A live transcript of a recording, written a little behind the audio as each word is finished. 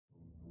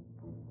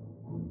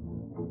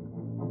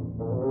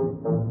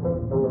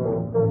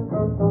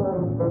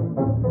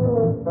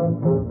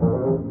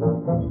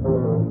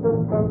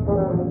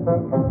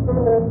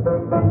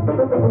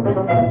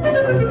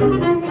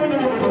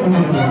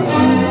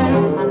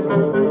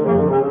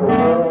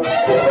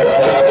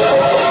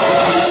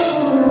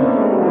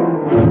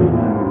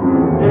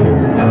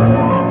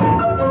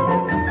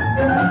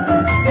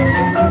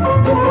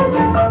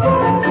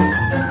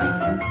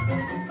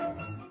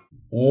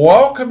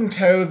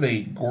to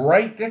the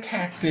Great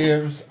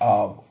Detectives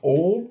of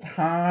Old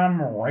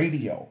Time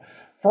Radio.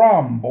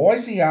 From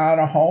Boise,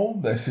 Idaho,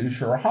 this is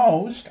your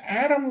host,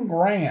 Adam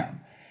Graham.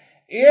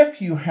 If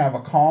you have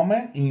a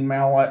comment,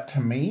 email it to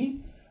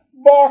me,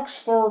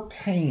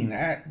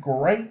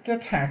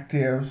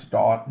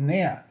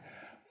 box13@greatdetectives.net.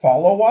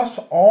 Follow us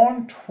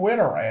on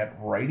Twitter at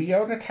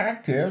Radio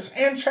Detectives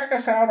and check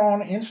us out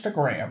on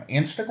Instagram,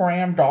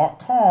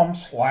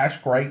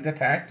 instagram.com/Great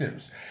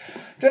Detectives.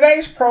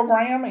 Today's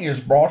program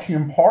is brought to you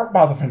in part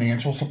by the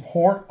financial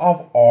support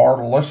of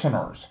our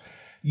listeners.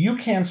 You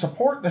can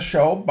support the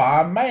show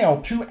by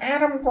mail to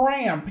Adam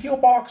Graham, P.O.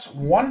 Box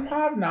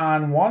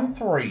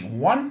 15913,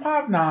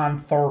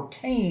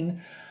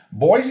 15913,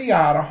 Boise,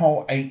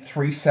 Idaho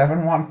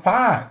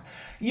 83715.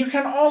 You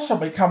can also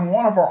become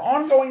one of our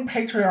ongoing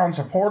Patreon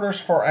supporters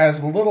for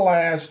as little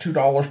as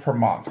 $2 per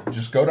month.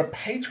 Just go to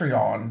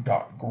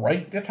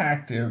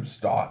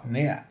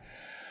patreon.greatdetectives.net.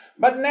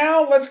 But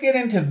now let's get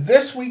into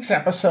this week's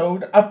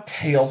episode of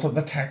Tales of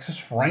the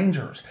Texas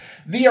Rangers.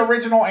 The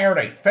original air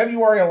date,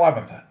 February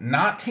 11th,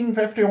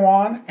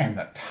 1951, and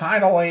the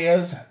title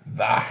is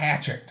The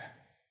Hatchet.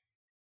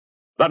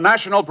 The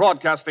National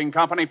Broadcasting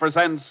Company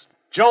presents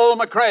Joel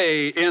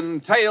McCrea in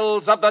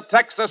Tales of the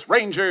Texas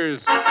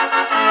Rangers.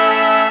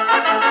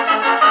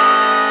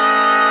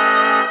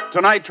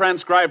 Tonight,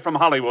 transcribed from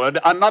Hollywood,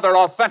 another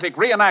authentic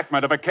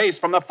reenactment of a case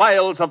from the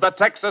files of the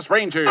Texas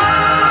Rangers.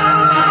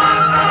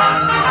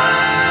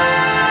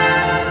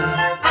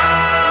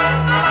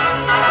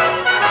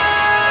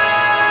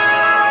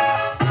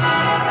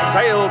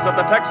 Tales of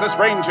the Texas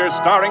Rangers,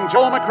 starring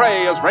Joel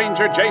McCrea as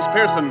Ranger Jace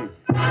Pearson.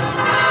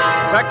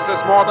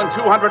 Texas, more than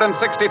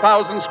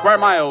 260,000 square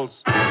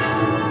miles.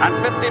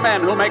 And 50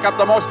 men who make up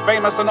the most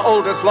famous and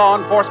oldest law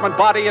enforcement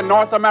body in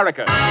North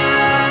America.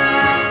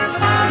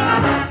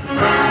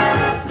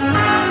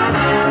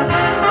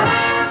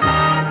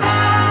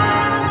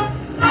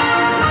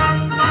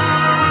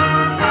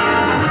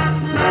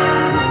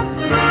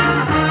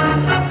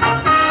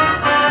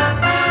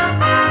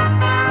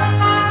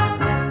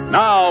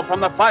 Now,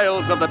 from the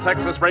files of the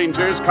Texas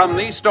Rangers come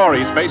these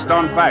stories based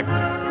on fact.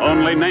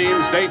 Only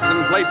names, dates,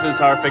 and places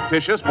are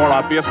fictitious for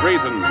obvious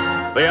reasons.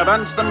 The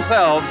events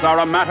themselves are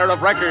a matter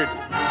of record.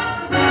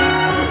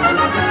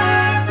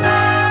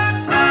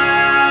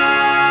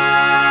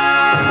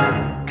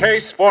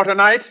 Case for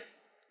tonight,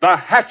 The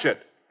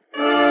Hatchet.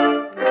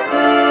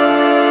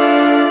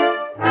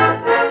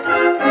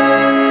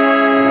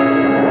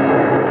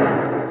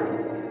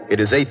 It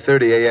is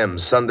 8:30 a.m.,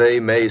 Sunday,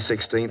 May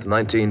 16th,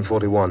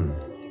 1941.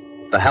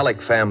 The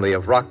Halleck family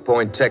of Rock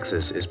Point,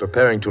 Texas, is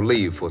preparing to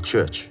leave for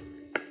church.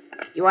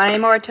 You want any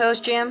more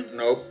toast, Jim?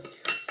 Nope.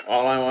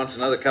 All I want's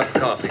another cup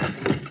of coffee.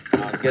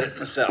 I'll get it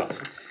myself.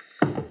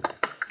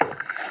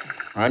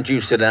 Why don't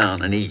you sit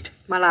down and eat?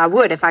 Well, I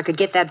would if I could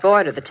get that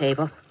boy to the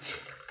table.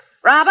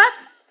 Robert?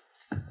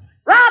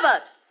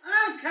 Robert!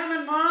 I'm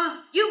coming, Ma.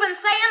 You've been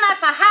saying that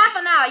for half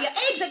an hour. Your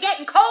eggs are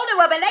getting colder.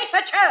 We'll be late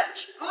for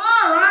church. All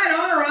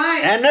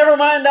right. And never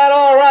mind that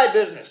all right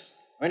business.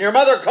 When your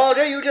mother calls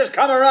you, you just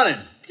come a-running.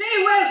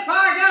 Gee whiz, Pa,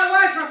 I gotta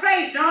wash my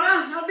face, don't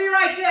I? I'll be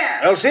right there.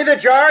 Well, see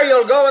that you are.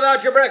 You'll go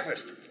without your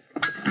breakfast.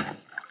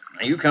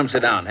 Now, you come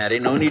sit down, Hattie.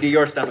 No need of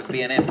your stomach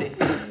being empty.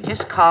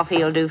 Just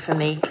coffee will do for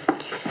me.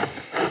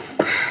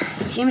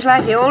 Seems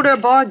like the older a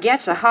boy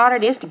gets, the harder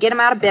it is to get him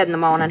out of bed in the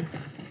morning.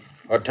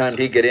 What time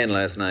did he get in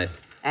last night?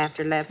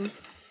 After 11.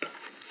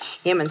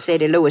 Him and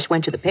Sadie Lewis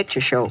went to the picture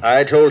show.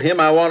 I told him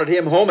I wanted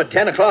him home at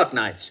 10 o'clock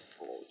nights.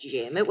 Oh,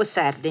 Jim, it was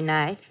Saturday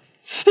night.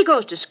 He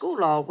goes to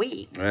school all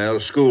week. Well,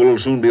 school will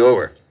soon be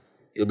over.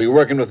 He'll be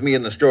working with me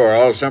in the store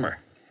all summer.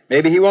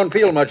 Maybe he won't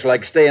feel much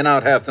like staying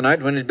out half the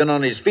night when he's been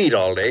on his feet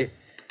all day.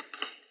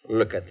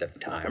 Look at the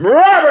time.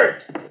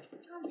 Robert!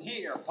 I'm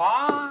here,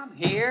 Pa. I'm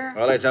here.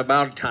 Well, it's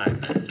about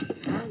time.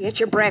 Well, get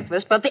your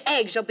breakfast, but the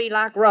eggs will be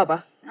like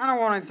rubber. I don't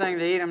want anything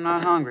to eat. I'm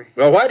not hungry.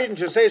 Well, why didn't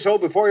you say so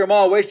before your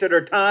ma wasted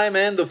her time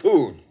and the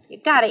food? You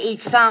gotta eat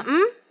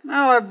something.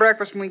 I'll have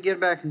breakfast when we get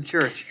back from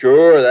church.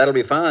 Sure, that'll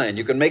be fine.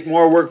 You can make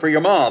more work for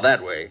your ma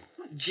that way.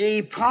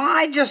 Gee, Pa,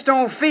 I just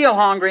don't feel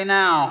hungry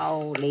now.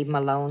 Oh, leave him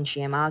alone,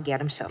 Jim. I'll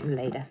get him something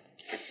later.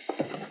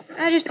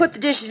 I just put the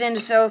dishes in to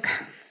soak.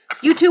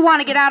 You two want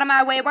to get out of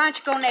my way. Why don't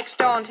you go next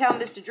door and tell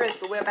Mr.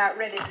 Driscoll we're about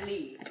ready to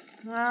leave?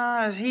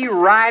 Is he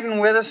riding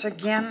with us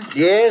again?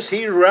 Yes,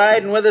 he's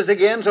riding with us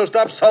again, so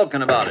stop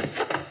sulking about it.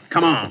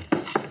 Come on.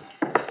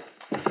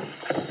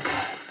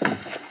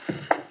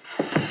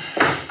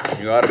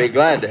 You ought to be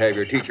glad to have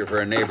your teacher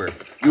for a neighbor.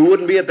 You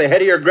wouldn't be at the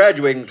head of your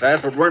graduating class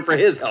if it weren't for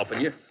his helping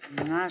you.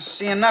 I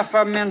see enough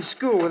of him in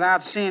school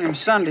without seeing him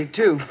Sunday,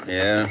 too.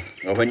 Yeah.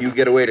 Well, when you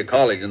get away to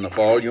college in the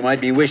fall, you might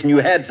be wishing you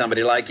had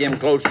somebody like him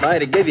close by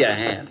to give you a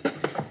hand.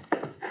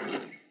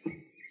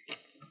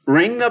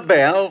 Ring the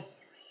bell.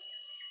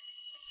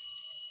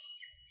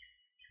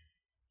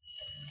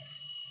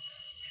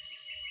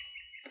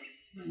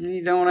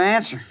 He don't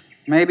answer.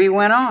 Maybe he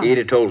went on. He'd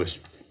have told us.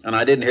 And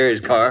I didn't hear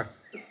his car.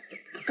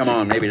 Come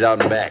on, maybe he's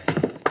out in the back.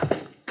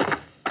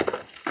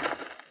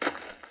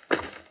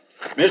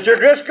 Mr.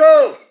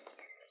 Driscoll!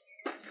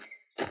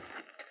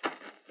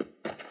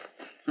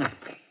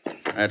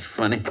 That's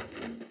funny.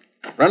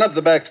 Run up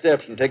the back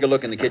steps and take a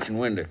look in the kitchen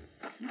window.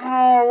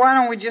 Oh, why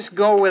don't we just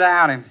go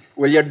without him?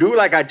 Will you do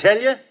like I tell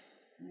you?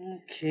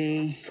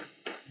 Okay.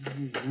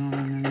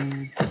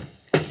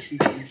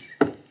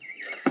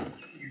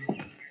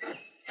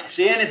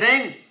 See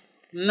anything?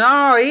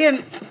 No, he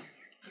isn't.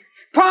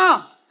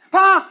 Pa!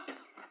 Pa!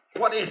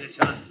 What is it,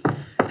 son?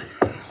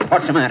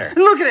 What's the matter?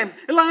 Look at him,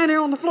 lying there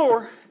on the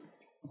floor.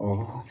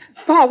 Oh.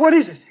 Pa, what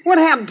is it? What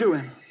happened to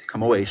him?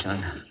 Come away,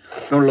 son.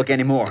 Don't look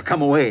any more.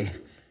 Come away.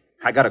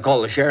 I gotta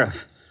call the sheriff.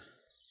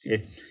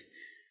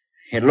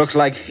 It looks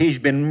like he's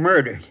been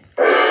murdered.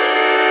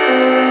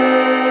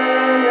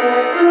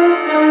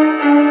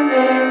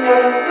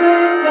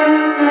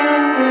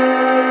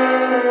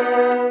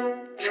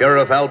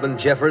 Sheriff Alvin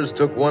Jeffers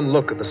took one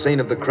look at the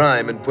scene of the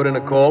crime and put in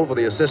a call for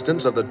the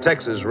assistance of the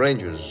Texas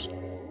Rangers.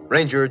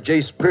 Ranger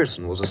Jace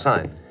Pearson was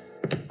assigned.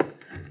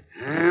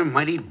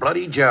 Mighty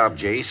bloody job,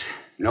 Jace.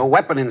 No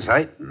weapon in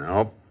sight.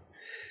 Nope.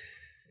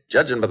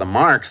 Judging by the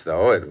marks,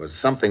 though, it was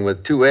something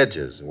with two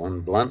edges,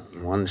 one blunt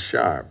and one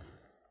sharp.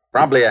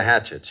 Probably a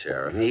hatchet,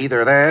 Sheriff.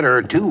 Either that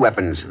or two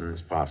weapons.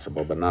 It's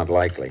possible, but not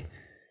likely.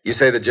 You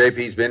say the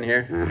JP's been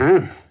here?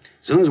 Uh-huh.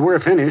 As soon as we're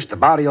finished, the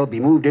body will be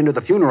moved into the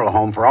funeral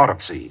home for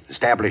autopsy.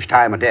 Establish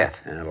time of death.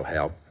 That'll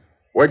help.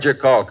 Where'd your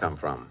call come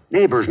from?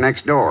 Neighbors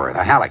next door,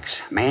 the Hallecks.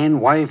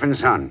 Man, wife, and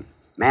son.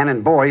 Man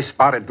and boy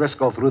spotted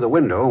Driscoll through the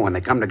window when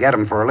they come to get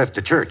him for a lift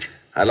to church.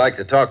 I'd like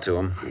to talk to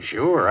him.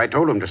 Sure, I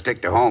told him to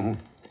stick to home.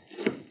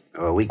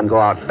 We can go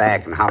out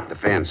back and hop the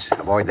fence.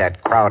 Avoid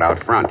that crowd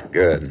out front.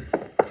 Good.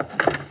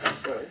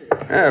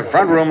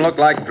 Front room looked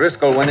like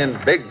Driscoll went in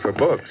big for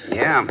books.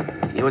 Yeah,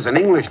 he was an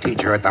English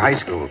teacher at the high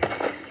school.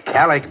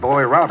 Halleck's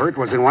boy Robert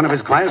was in one of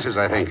his classes,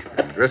 I think.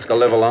 Driscoll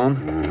live alone?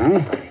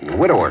 Mm-hmm. A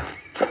widower.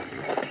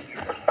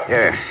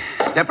 Here,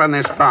 step on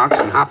this box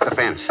and hop the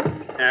fence.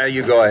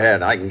 You go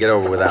ahead. I can get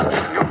over without it.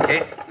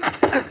 Okay.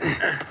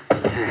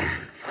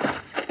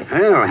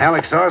 Well,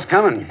 Halleck saw us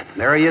coming.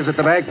 There he is at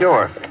the back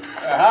door.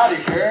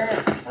 Howdy,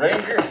 Sheriff.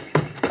 Ranger.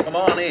 Come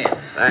on in.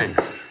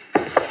 Thanks.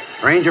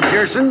 Ranger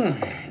Pearson,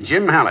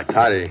 Jim Halleck.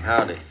 Howdy.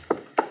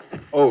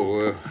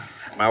 Oh,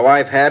 my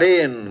wife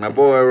Hattie and my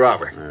boy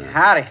Robert.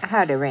 Howdy.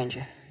 Howdy,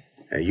 Ranger.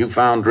 You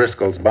found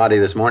Driscoll's body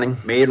this morning?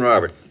 Me and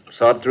Robert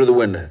saw it through the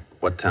window.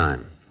 What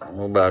time?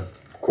 About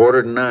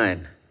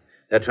 8:45.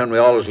 That's when we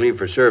always leave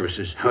for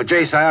services. Oh,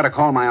 Jace, I ought to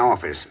call my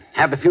office.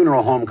 Have the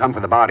funeral home come for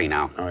the body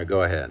now. All right,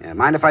 go ahead.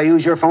 Mind if I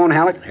use your phone,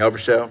 Halleck? Help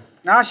yourself.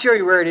 I'll show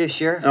you where it is,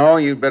 Sheriff. Oh,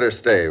 you'd better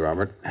stay,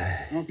 Robert.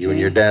 Okay. You and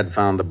your dad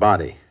found the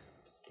body.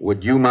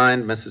 Would you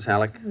mind, Mrs.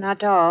 Halleck?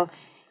 Not at all.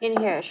 In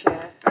here,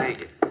 Sheriff.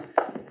 Thank you.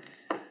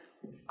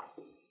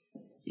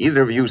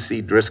 Either of you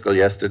see Driscoll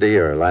yesterday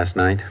or last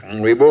night?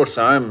 We both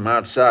saw him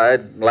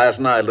outside last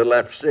night, a little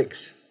after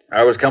 6.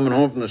 I was coming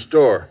home from the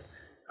store.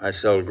 I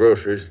sell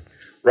groceries.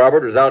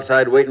 Robert was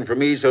outside waiting for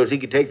me so he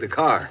could take the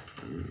car.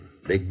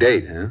 Big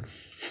date, huh?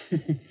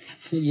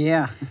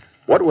 Yeah.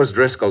 What was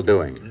Driscoll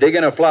doing?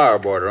 Digging a flower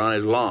border on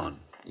his lawn.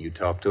 You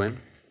talked to him?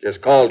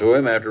 Just called to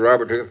him after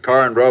Robert took the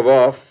car and drove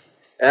off.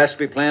 Asked if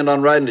he planned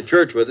on riding to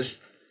church with us.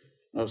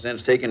 No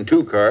sense taking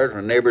 2 cars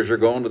when neighbors are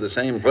going to the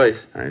same place.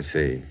 I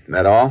see.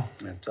 That all?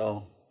 That's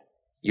all.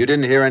 You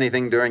didn't hear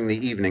anything during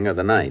the evening or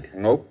the night?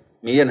 Nope.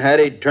 Me and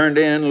Hattie turned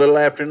in a little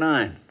after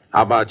 9.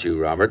 How about you,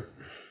 Robert?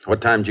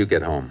 What time did you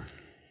get home?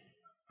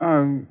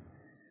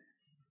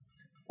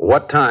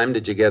 What time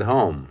did you get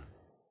home?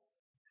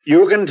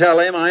 You can tell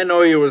him I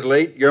know you was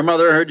late. Your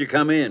mother heard you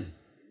come in.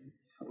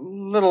 A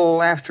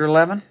little after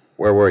 11.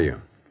 Where were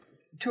you?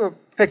 To a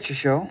picture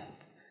show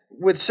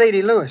with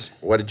Sadie Lewis.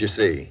 What did you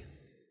see?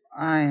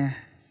 I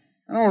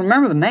don't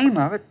remember the name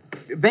of it.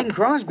 Bing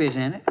Crosby's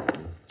in it.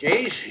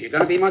 Jace, you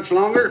going to be much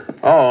longer?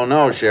 Oh,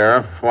 no,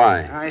 Sheriff.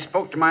 Why? I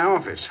spoke to my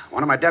office.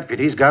 One of my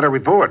deputies got a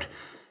report.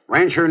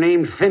 Rancher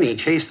named Finney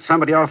chased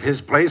somebody off his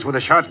place with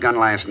a shotgun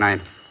last night.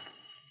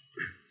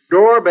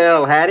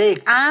 Doorbell, Hattie.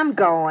 I'm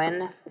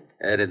going.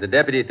 Did the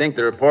deputy think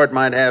the report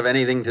might have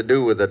anything to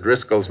do with the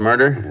Driscoll's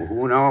murder?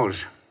 Who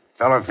knows?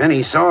 Fellow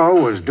Finney saw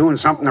was doing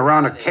something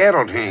around a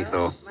cattle tank,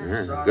 though.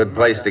 Good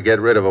place to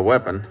get rid of a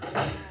weapon.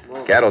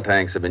 Cattle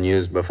tanks have been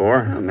used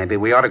before. Well, maybe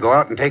we ought to go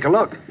out and take a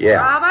look. Yeah.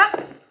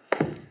 Robert?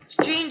 It's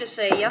Jean to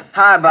see you.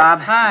 Hi, Bob.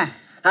 Hi.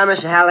 I'm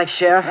Mr. Halleck,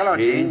 Sheriff. Hello,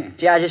 Gene.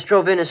 Yeah, I just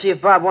drove in to see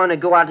if Bob wanted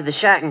to go out to the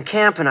shack and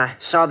camp, and I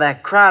saw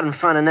that crowd in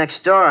front of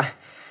next door.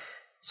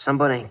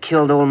 Somebody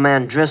killed old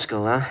man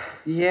Driscoll, huh?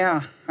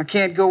 Yeah, I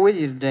can't go with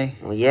you today.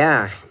 Well,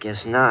 yeah,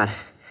 guess not.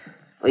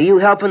 Are you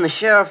helping the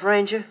sheriff,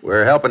 Ranger?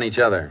 We're helping each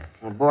other.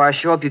 Well, boy, I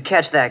sure hope you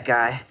catch that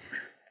guy.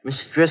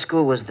 Mr.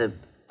 Driscoll was the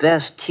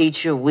best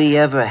teacher we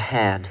ever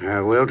had.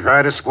 We'll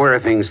try to square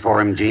things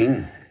for him,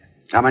 Gene.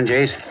 Coming,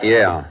 Jace?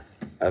 Yeah.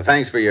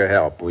 Thanks for your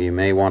help. We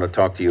may want to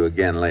talk to you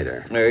again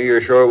later. You're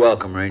sure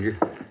welcome, Ranger.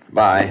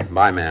 Bye.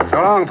 Bye, ma'am. So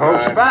long,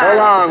 folks. So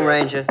long,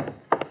 Ranger.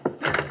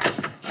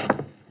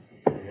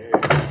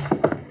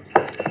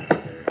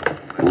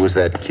 Who was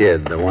that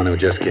kid, the one who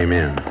just came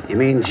in? You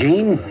mean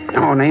Gene?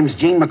 No, name's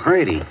Gene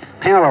McCready.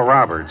 Pal of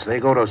Roberts. They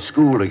go to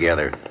school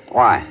together.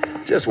 Why?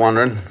 Just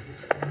wondering.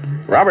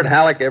 Robert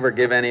Halleck ever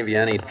give any of you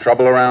any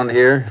trouble around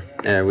here?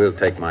 Yeah, we'll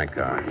take my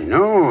car.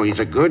 No, he's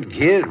a good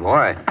kid.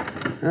 Why?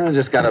 I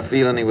just got a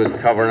feeling he was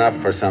covering up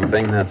for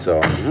something, that's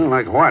all. Well,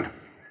 like what?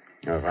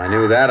 If I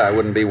knew that, I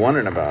wouldn't be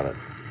wondering about it.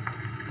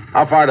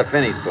 How far to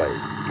Finney's place?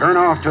 Turn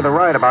off to the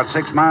right about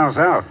 6 miles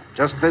out.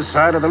 Just this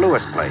side of the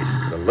Lewis place.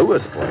 The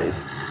Lewis place?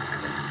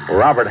 Well,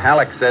 Robert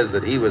Halleck says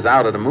that he was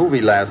out at a movie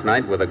last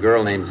night with a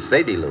girl named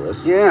Sadie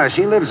Lewis. Yeah,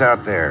 she lives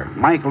out there.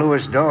 Mike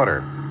Lewis'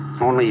 daughter.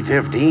 Only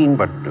 15,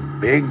 but a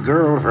big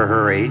girl for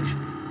her age.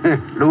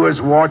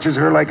 Lewis watches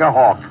her like a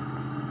hawk.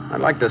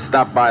 I'd like to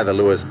stop by the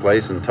Lewis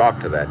place and talk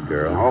to that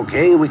girl.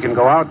 Okay, we can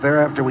go out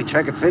there after we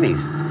check at Finney's.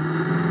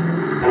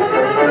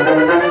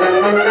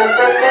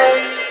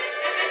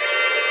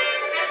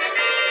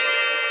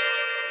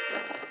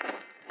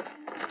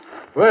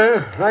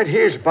 Well, right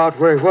here's about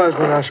where he was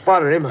when I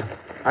spotted him.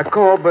 I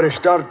called, but he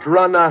started to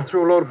run. I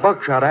threw a load of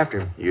buckshot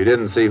after him. You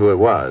didn't see who it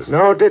was?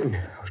 No, I didn't.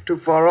 I was too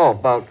far off,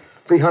 about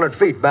 300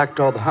 feet back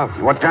toward the house.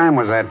 What time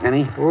was that,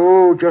 Finney?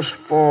 Oh, just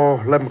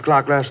before 11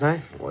 o'clock last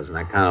night. Wasn't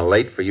that kind of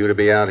late for you to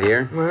be out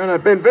here? Well,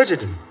 I'd been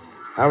visiting.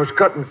 I was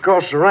cutting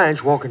across the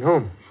ranch, walking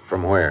home.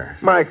 From where?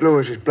 Mike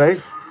Lewis's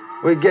place.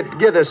 We get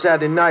together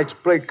Saturday nights,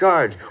 play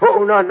cards.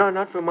 Oh, no,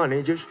 not for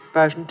money, just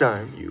passing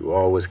time. You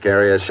always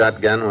carry a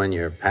shotgun when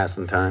you're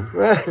passing time?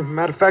 Well,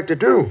 matter of fact, I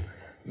do.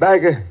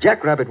 Bag a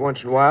jackrabbit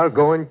once in a while,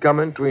 going,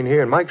 coming between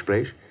here and Mike's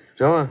place.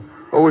 So I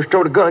always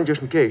tote a gun just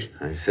in case.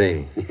 I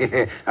see.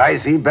 I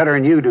see better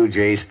than you do,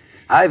 Jace.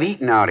 I've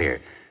eaten out here.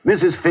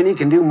 Mrs. Finney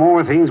can do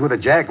more things with a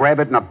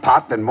jackrabbit in a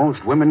pot than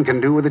most women can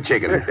do with a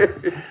chicken.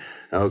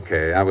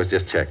 Okay, I was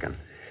just checking.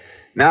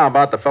 Now,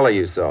 about the fellow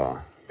you saw.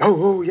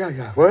 Oh,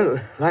 yeah. Well,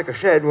 like I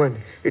said,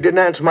 when he didn't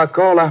answer my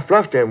call, I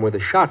fluffed him with a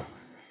shot.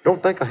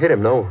 Don't think I hit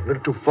him, though. A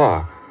little too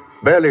far.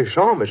 Barely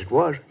saw him as it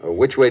was.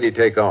 Which way did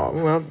he take off?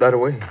 Well, that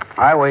way.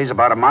 Highway's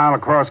about a mile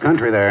across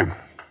country there.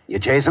 You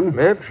chase him?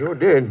 Yep, sure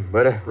did.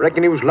 But I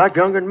reckon he was a lot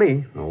younger than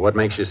me. Well, what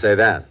makes you say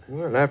that?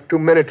 Well, after 2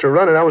 minutes of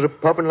running, I was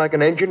puffing like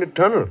an engine in a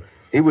tunnel.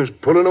 He was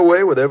pulling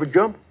away with every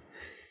jump.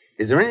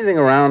 Is there anything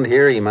around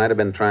here he might have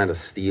been trying to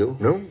steal?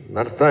 No,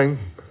 not a thing.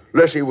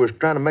 Unless he was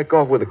trying to make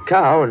off with a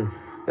cow, and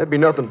there'd be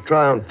nothing to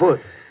try on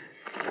foot.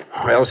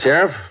 Well,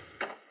 Sheriff,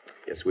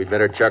 guess we'd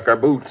better chuck our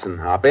boots and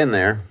hop in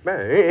there.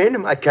 Into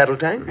my cattle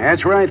tank.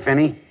 That's right,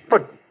 Finney.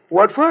 But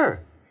what for?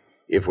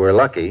 If we're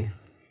lucky,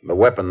 the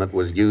weapon that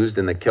was used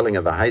in the killing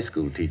of the high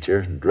school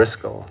teacher,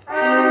 Driscoll.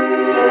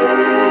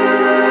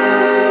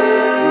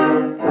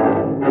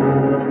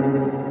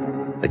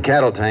 The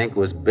cattle tank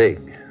was big.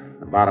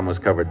 The bottom was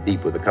covered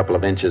deep with a couple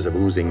of inches of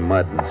oozing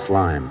mud and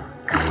slime.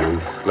 And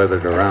we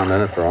slithered around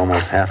in it for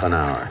almost half an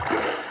hour.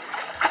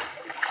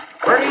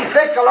 Pretty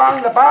thick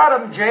along the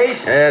bottom,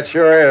 Jace. Yeah, it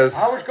sure is.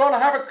 I was going to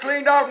have it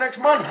cleaned out next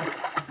month.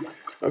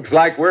 Looks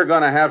like we're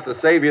going to have to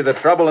save you the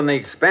trouble and the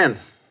expense.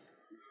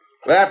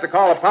 We'll have to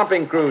call a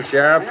pumping crew,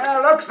 Sheriff. Yeah,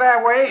 looks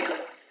that way.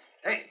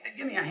 Hey,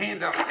 give me a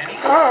hand up, Finney.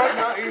 Oh,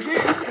 now, easy.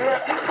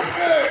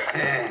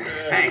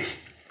 Thanks.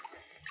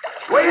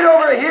 Wait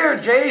over here,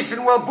 Jace,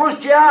 and we'll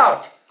boost you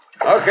out.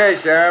 Okay,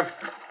 Sheriff.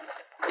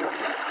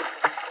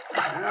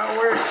 Well,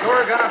 we're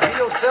sure gonna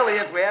feel silly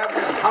if we have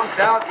this pumped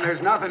out and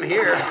there's nothing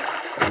here.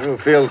 We'll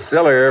feel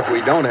sillier if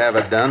we don't have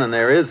it done and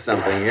there is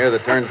something here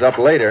that turns up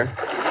later.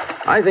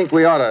 I think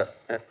we ought to...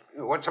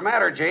 What's the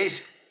matter,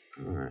 Jace?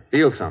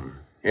 Feel something.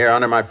 Here,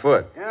 under my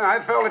foot. Yeah, I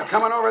felt it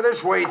coming over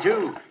this way,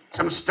 too.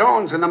 Some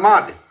stones in the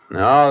mud.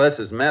 No, this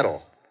is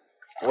metal.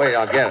 Wait,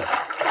 I'll get it.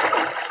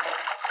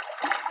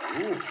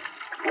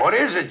 What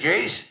is it,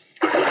 Jace?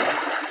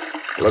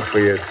 Look for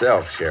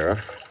yourself, Sheriff.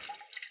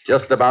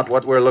 Just about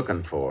what we're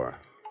looking for.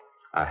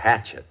 A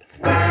hatchet.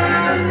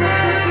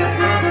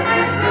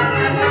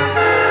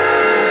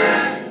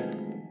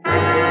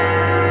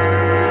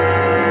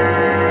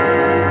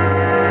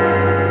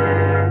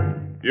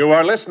 You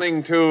are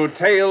listening to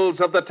Tales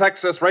of the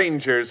Texas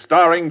Rangers,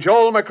 starring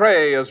Joel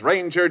McRae as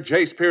Ranger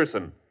Jace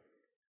Pearson.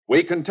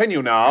 We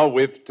continue now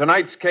with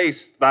tonight's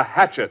case, The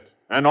Hatchet,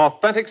 an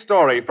authentic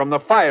story from the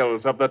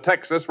files of the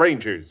Texas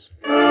Rangers.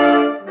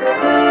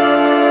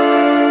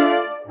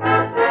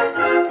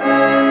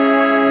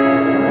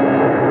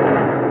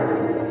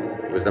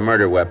 It was the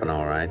murder weapon,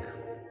 all right.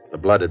 The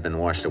blood had been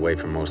washed away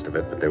from most of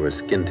it, but there was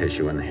skin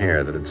tissue and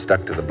hair that had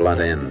stuck to the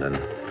blunt end, and...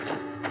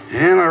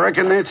 Well, I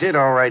reckon that's it,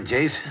 all right,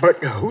 Jace. But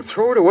who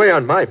threw it away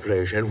on my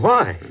place, and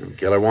why? The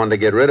killer wanted to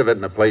get rid of it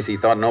in a place he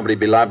thought nobody'd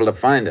be liable to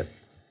find it.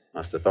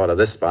 Must have thought of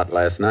this spot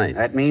last night.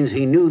 That means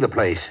he knew the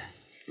place.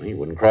 He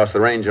wouldn't cross the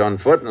range on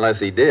foot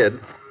unless he did.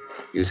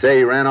 You say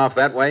he ran off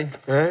that way?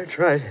 That's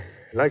right.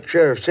 Like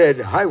Sheriff said,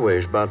 the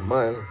highway's about a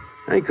mile.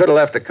 He could have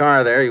left a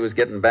car there he was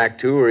getting back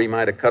to, or he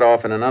might have cut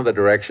off in another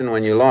direction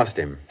when you lost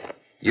him.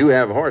 You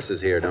have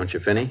horses here, don't you,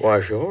 Finney? Why,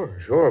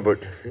 sure, but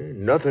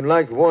nothing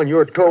like the one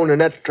you're towing in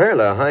that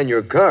trailer behind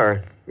your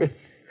car.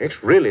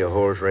 It's really a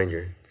horse,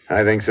 Ranger.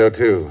 I think so,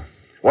 too.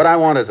 What I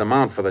want is a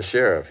mount for the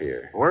sheriff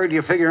here. Where do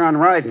you figure on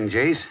riding,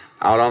 Jace?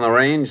 Out on the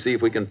range, see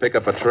if we can pick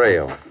up a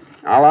trail.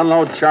 I'll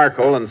unload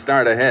charcoal and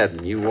start ahead,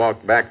 and you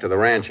walk back to the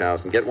ranch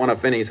house and get one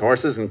of Finney's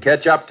horses and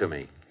catch up to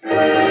me.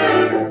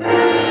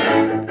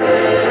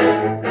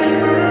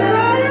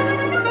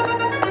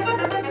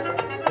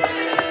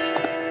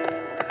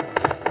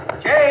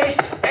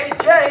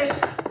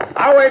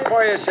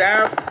 for you,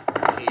 Sheriff.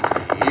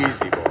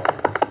 Easy, boy.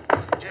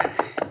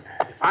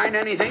 Find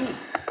anything?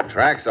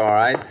 Track's all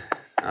right.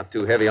 Not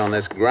too heavy on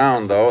this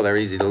ground, though. They're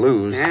easy to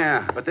lose.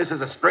 Yeah, but this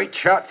is a straight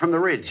shot from the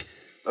ridge.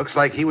 Looks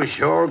like he was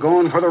sure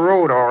going for the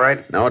road, all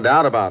right. No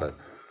doubt about it.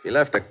 If he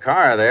left a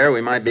car there,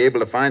 we might be able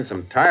to find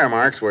some tire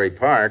marks where he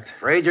parked.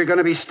 Afraid you're going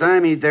to be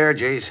stymied there,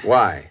 Jace.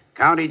 Why?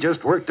 County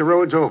just worked the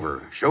roads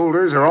over.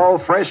 Shoulders are all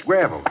fresh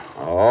gravel.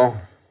 Oh?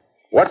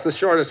 What's the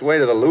shortest way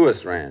to the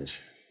Lewis Ranch?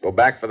 Go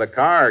back for the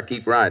car or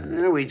keep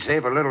riding? We'd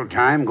save a little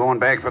time going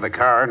back for the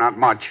car, not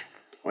much.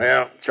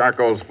 Well,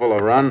 charcoal's full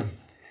of run.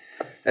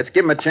 Let's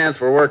give him a chance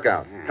for a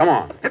workout. Come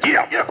on.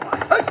 Yeah.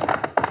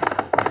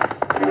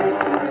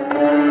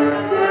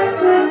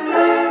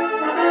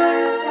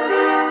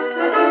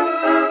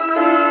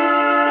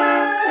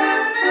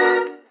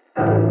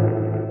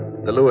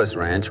 The Lewis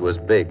Ranch was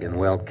big and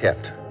well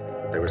kept.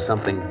 There was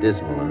something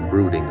dismal and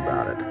brooding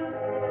about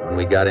it. When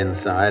we got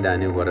inside, I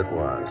knew what it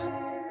was.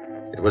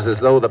 It was as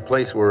though the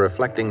place were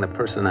reflecting the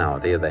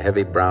personality of the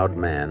heavy-browed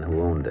man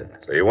who owned it.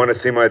 So you want to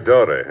see my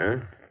daughter,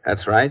 huh?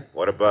 That's right.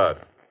 What about?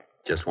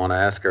 Just want to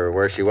ask her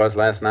where she was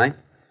last night?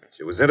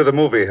 She was into the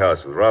movie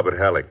house with Robert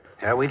Halleck.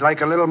 We'd like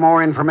a little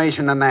more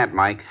information than that,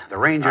 Mike. The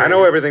ranger... I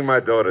know everything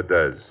my daughter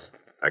does.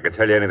 I can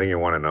tell you anything you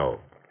want to know.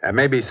 That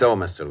may be so,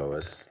 Mr.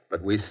 Lewis,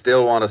 but we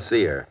still want to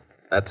see her.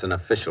 That's an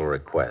official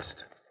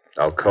request.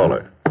 I'll call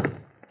her.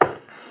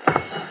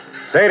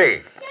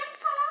 Sadie!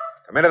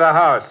 Come into the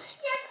house.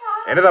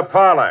 Into the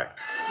parlor.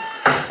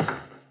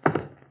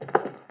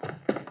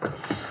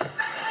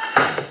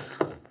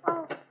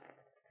 Oh,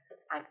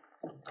 I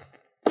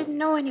didn't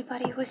know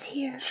anybody was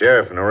here.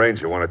 Sheriff and the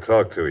ranger want to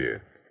talk to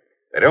you.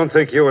 They don't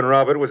think you and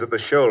Robert was at the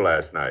show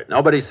last night.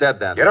 Nobody said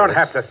that. You don't Lewis.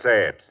 have to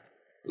say it.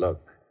 Look,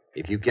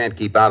 if you can't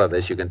keep out of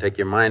this, you can take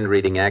your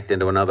mind-reading act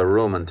into another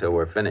room until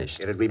we're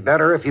finished. It'd be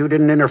better if you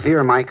didn't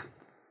interfere, Mike.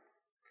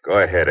 Go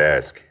ahead,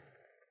 ask.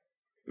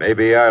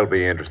 Maybe I'll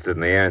be interested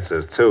in the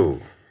answers, too.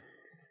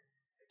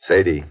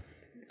 Sadie,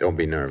 don't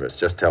be nervous.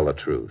 Just tell the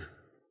truth.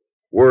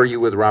 Were you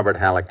with Robert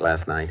Halleck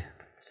last night?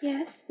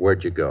 Yes.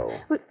 Where'd you go?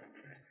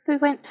 We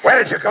went...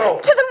 Where did you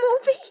go? To the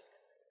movie.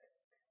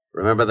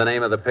 Remember the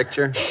name of the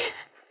picture?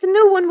 The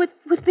new one with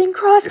Bing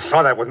Crosby. You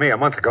saw that with me a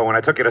month ago when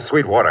I took you to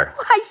Sweetwater.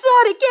 I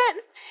saw it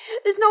again.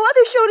 There's no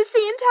other show to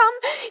see in town,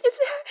 is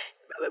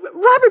there?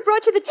 Robert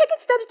brought you the ticket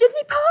stubs, didn't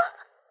he, Pa?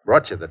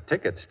 Brought you the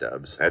ticket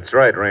stubs? That's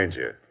right,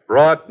 Ranger.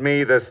 Brought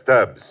me the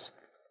stubs.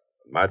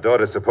 My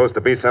daughter's supposed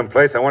to be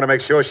someplace. I want to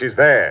make sure she's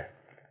there.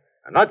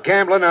 I'm not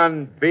gambling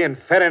on being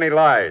fed any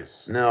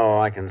lies. No,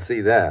 I can see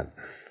that.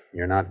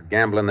 You're not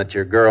gambling that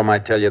your girl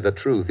might tell you the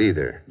truth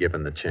either,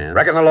 given the chance.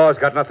 Reckon the law's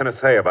got nothing to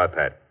say about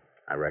that.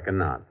 I reckon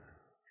not.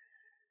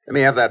 Let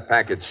me have that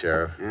package,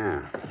 Sheriff.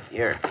 Yeah,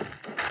 here.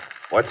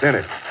 What's in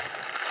it?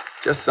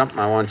 Just something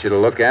I want you to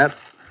look at.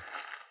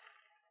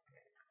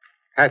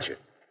 Hatchet.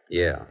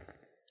 Yeah.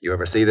 You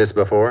ever see this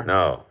before?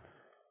 No.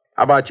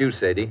 How about you,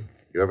 Sadie?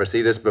 You ever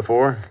see this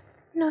before?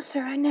 No,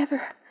 sir, I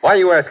never. Why are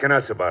you asking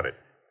us about it?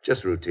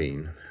 Just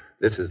routine.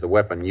 This is the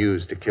weapon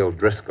used to kill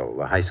Driscoll,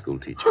 the high school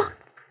teacher.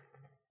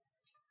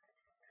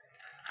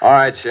 All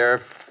right,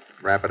 Sheriff.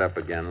 Wrap it up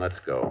again. Let's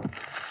go.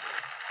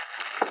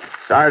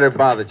 Sorry to have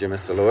bothered you,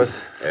 Mr.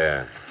 Lewis.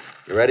 Yeah.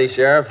 You ready,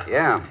 Sheriff?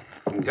 Yeah.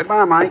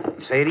 Goodbye, Mike.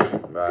 Sadie.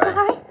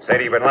 Bye.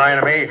 Sadie, you been lying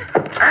to me?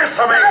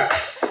 Answer me!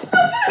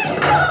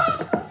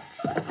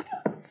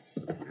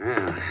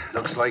 Yeah,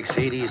 looks like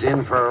Sadie's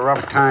in for a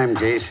rough time,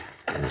 Jace.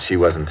 And she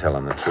wasn't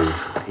telling the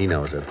truth. He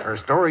knows it. Her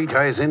story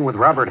ties in with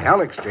Robert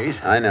Halleck's,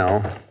 Jace. I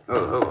know.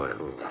 Oh.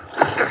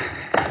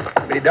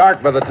 It'll be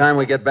dark by the time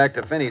we get back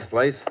to Finney's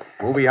place.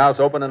 Movie house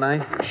open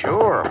tonight?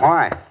 Sure.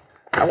 Why?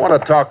 I want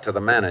to talk to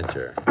the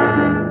manager.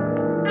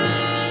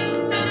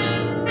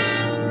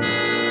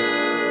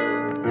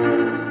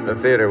 The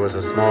theater was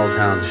a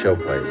small-town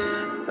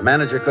showplace. The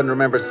manager couldn't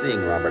remember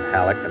seeing Robert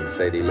Halleck and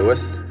Sadie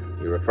Lewis.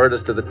 He referred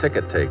us to the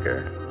ticket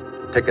taker.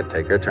 The ticket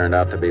taker turned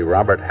out to be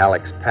Robert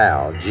Halleck's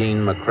pal,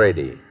 Gene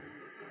McCready.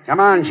 Come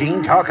on,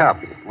 Gene, talk up.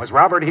 Was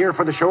Robert here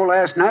for the show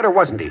last night, or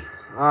wasn't he?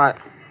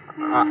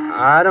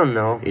 I don't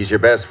know. He's your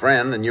best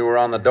friend, and you were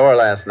on the door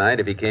last night.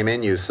 If he came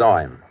in, you saw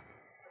him.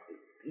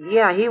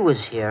 Yeah, he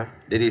was here.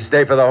 Did he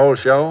stay for the whole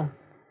show?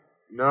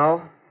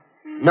 No.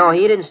 No,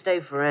 he didn't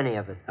stay for any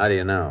of it. How do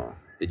you know?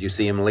 Did you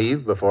see him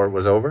leave before it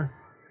was over?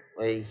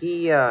 Well,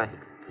 he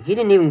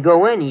didn't even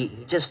go in.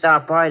 He just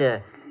stopped by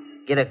to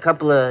get a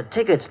couple of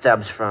ticket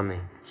stubs from me.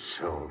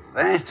 So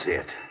that's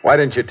it. Why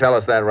didn't you tell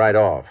us that right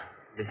off?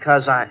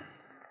 Because I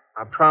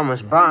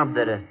promised Bob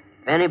that if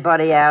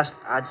anybody asked,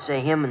 I'd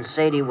say him and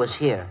Sadie was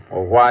here.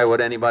 Well, why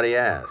would anybody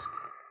ask?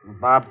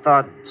 Bob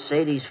thought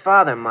Sadie's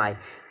father might.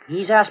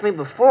 He's asked me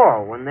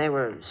before when they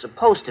were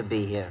supposed to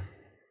be here.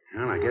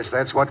 Well, I guess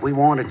that's what we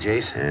wanted,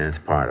 Jace. Yeah, it's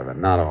part of it,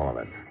 not all of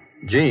it.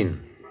 Gene,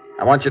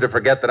 I want you to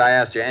forget that I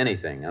asked you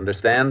anything.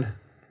 Understand?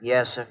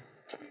 Yes, sir.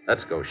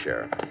 Let's go,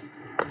 Sheriff.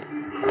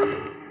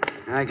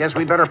 I guess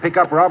we better pick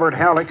up Robert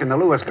Halleck and the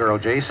Lewis girl,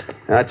 Jace.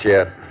 Not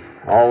yet.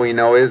 All we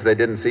know is they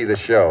didn't see the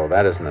show.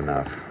 That isn't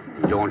enough.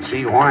 Don't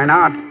see why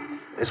not.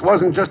 This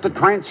wasn't just a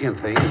transient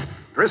thing.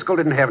 Driscoll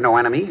didn't have no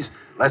enemies,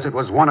 unless it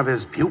was one of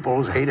his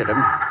pupils hated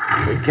him.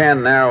 We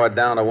can narrow it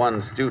down to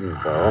one student,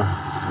 though.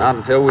 Not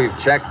until we've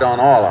checked on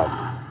all of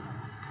them.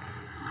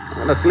 I'm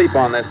going to sleep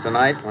on this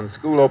tonight. When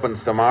school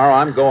opens tomorrow,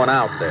 I'm going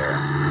out there.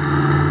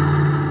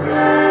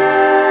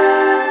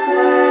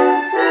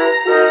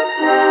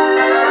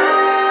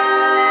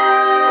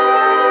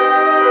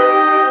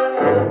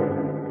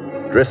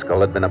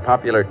 Driscoll had been a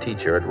popular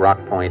teacher at Rock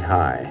Point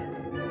High,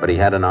 but he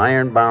had an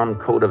iron-bound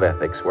code of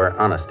ethics where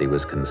honesty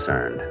was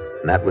concerned,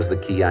 and that was the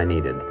key I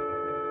needed.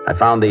 I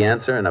found the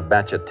answer in a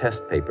batch of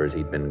test papers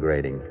he'd been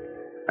grading.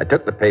 I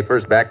took the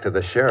papers back to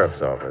the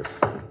sheriff's office.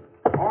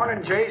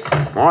 Morning,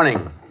 Jace.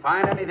 Morning.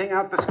 Find anything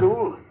out the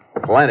school?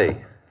 Plenty.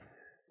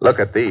 Look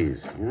at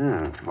these.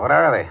 What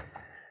are they?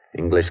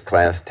 English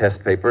class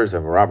test papers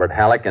of Robert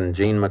Halleck and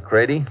Gene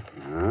McCready.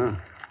 I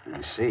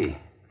see.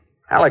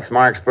 Halleck's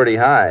mark's pretty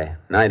high,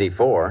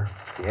 94.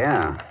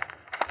 Yeah.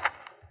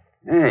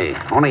 Hey,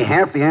 only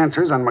half the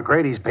answers on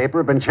McCready's paper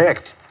have been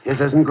checked.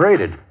 His isn't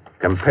graded.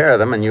 Compare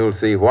them and you'll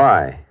see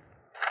why.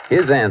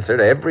 His answer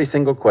to every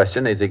single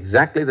question is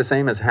exactly the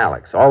same as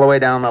Halleck's, all the way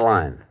down the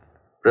line.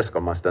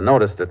 Driscoll must have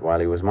noticed it while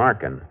he was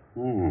marking.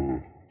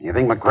 You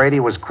think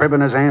McCready was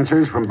cribbing his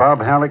answers from Bob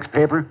Halleck's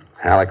paper?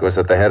 Halleck was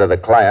at the head of the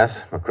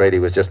class. McCready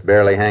was just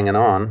barely hanging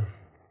on.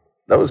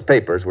 Those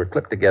papers were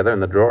clipped together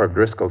in the drawer of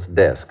Driscoll's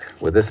desk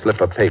with this slip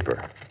of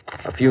paper.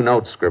 A few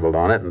notes scribbled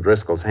on it in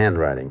Driscoll's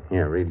handwriting.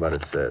 Here, read what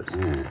it says.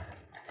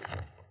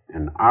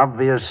 An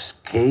obvious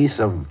case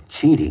of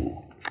cheating.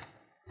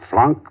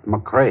 Flunk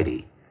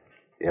McCready.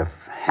 If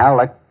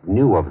Halleck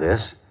knew of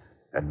this,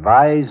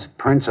 advise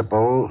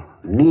principal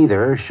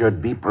neither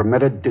should be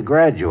permitted to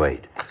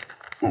graduate.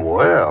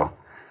 Well.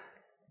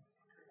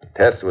 The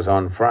test was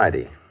on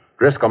Friday.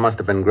 Driscoll must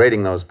have been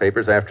grading those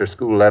papers after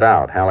school let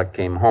out. Halleck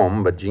came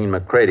home, but Gene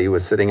McCready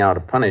was sitting out a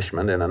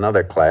punishment in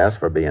another class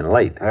for being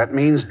late. That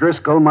means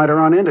Driscoll might have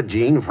run into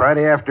Gene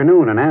Friday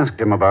afternoon and asked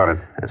him about it.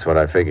 That's what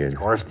I figured. Of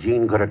course,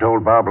 Gene could have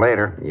told Bob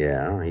later.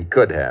 Yeah, he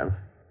could have.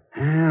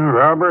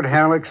 Robert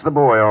Halleck's the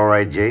boy, all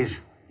right, Jace.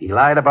 He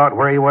lied about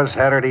where he was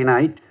Saturday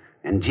night,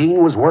 and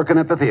Gene was working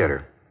at the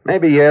theater.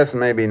 Maybe yes,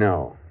 maybe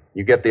no.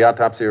 You get the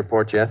autopsy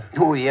report yet?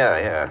 Oh,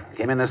 yeah.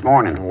 Came in this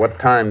morning. What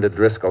time did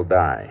Driscoll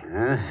die?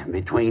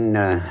 Between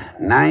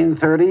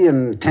 9:30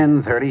 and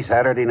 10:30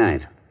 Saturday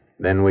night.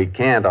 Then we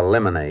can't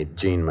eliminate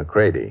Gene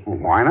McCready.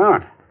 Why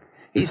not?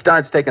 He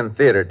starts taking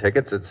theater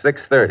tickets at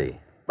 6:30,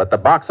 but the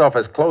box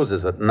office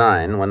closes at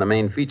 9 when the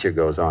main feature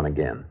goes on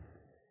again.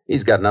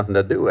 He's got nothing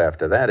to do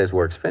after that. His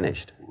work's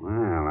finished.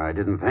 Well, I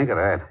didn't think of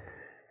that.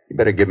 You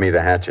better give me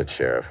the hatchet,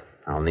 Sheriff.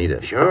 I'll need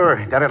it.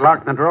 Sure. Got it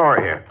locked in the drawer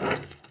here.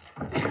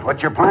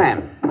 What's your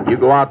plan? You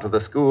go out to the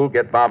school,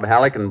 get Bob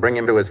Halleck, and bring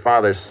him to his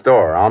father's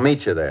store. I'll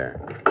meet you there.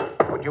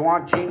 Would you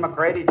want Gene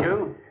McCready,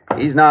 too?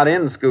 He's not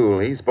in school.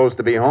 He's supposed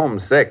to be home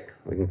sick.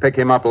 We can pick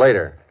him up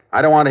later.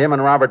 I don't want him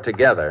and Robert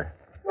together.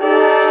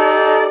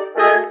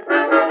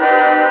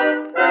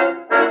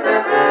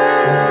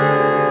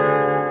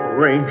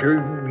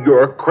 Ranger,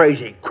 you're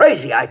crazy.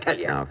 Crazy, I tell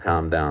you. Now,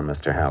 calm down,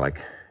 Mr. Halleck.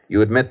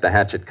 You admit the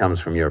hatchet comes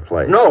from your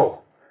place.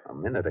 No. A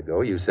minute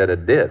ago, you said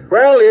it did.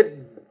 Well, it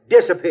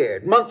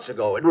disappeared months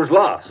ago. It was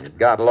lost. It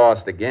got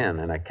lost again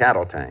in a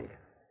cattle tank.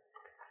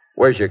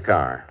 Where's your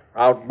car?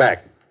 Out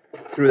back.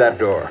 Through that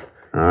door.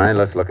 All right,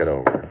 let's look it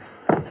over.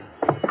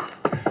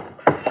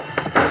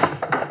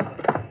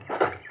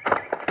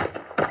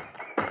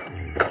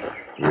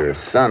 Your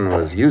son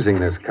was using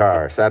this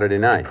car Saturday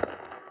night.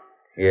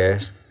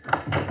 Yes.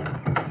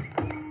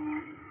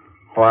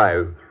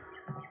 Why?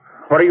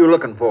 What are you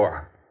looking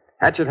for?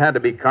 Hatchet had to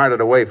be carted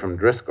away from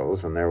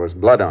Driscoll's, and there was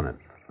blood on it.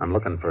 I'm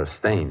looking for a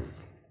stain.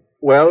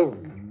 Well,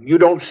 you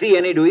don't see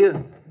any, do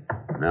you?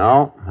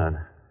 No.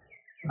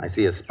 I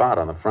see a spot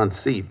on the front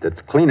seat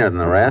that's cleaner than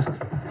the rest.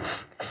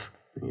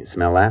 You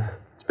smell that?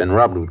 It's been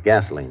rubbed with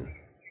gasoline.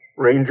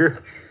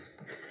 Ranger,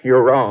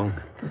 you're wrong.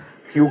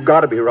 You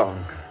gotta be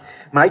wrong.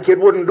 My kid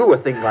wouldn't do a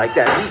thing like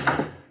that.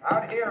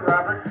 Out here,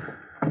 Robert.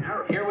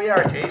 Now, here we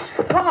are,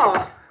 Jace.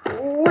 Pa,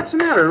 what's the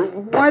matter?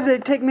 Why did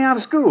they take me out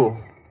of school?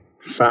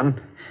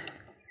 Son,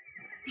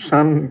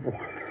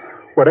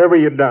 whatever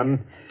you've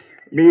done,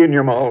 me and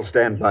your ma'll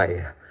stand by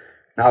you.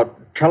 Now,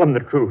 tell him the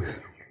truth.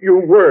 You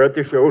were at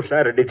the show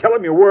Saturday. Tell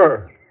him you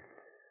were.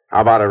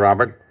 How about it,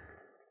 Robert?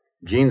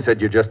 Gene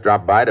said you just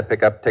dropped by to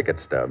pick up ticket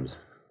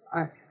stubs.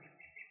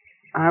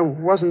 I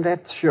wasn't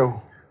at the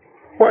show.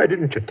 Why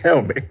didn't you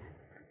tell me?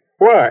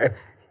 Why?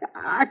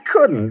 I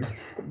couldn't.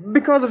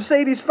 Because of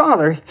Sadie's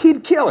father.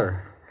 He'd kill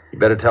her. You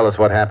better tell us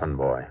what happened,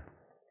 boy.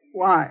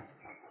 Why,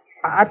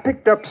 I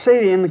picked up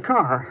Sadie in the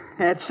car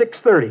at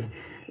 6:30.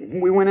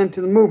 We went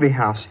into the movie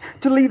house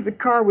to leave the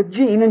car with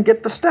Gene and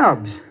get the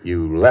stubs.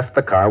 You left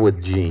the car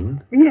with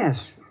Gene?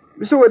 Yes.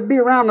 So it'd be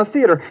around the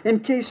theater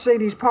in case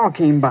Sadie's pa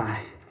came by.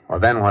 Well,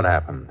 then what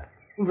happened?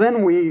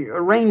 Then we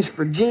arranged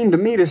for Gene to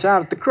meet us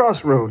out at the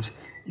crossroads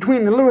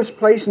between the Lewis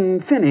place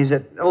and Finney's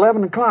at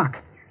 11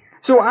 o'clock.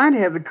 So I'd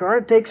have the car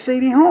to take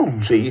Sadie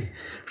home. See,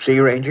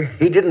 Ranger?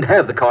 He didn't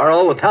have the car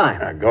all the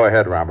time. Go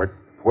ahead, Robert.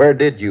 Where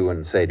did you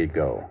and Sadie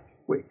go?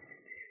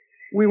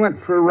 We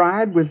went for a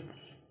ride with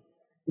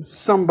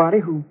somebody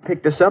who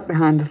picked us up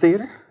behind the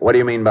theater. What do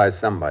you mean by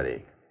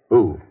somebody?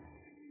 Who?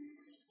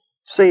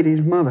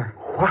 Sadie's mother.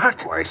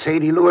 What? Why,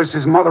 Sadie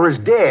Lewis's mother is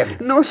dead.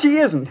 No, she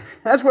isn't.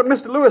 That's what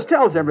Mr. Lewis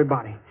tells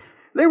everybody.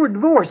 They were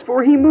divorced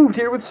before he moved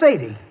here with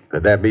Sadie.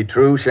 Could that be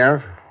true,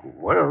 Sheriff?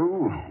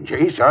 Well,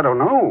 Jace, I don't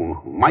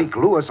know. Mike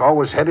Lewis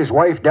always said his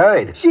wife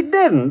died. She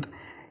didn't.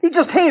 He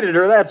just hated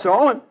her, that's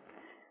all. And,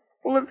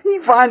 well, if he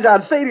finds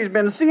out Sadie's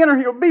been seeing her,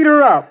 he'll beat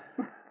her up.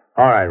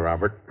 All right,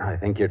 Robert. I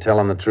think you're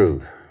telling the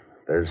truth.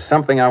 There's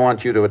something I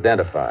want you to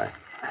identify.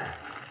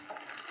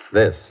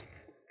 This.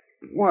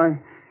 Why,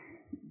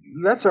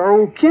 that's our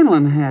old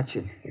kindling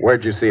hatchet.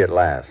 Where'd you see it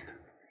last?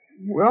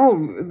 Well,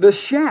 the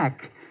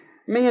shack.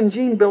 Me and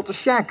Gene built a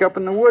shack up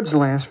in the woods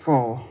last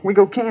fall. We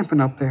go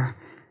camping up there.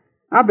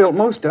 I built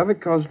most of it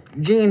because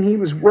Gene, he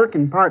was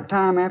working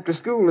part-time after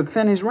school at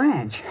Finney's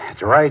ranch.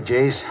 That's right,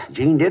 Jace.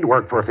 Gene did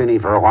work for Finney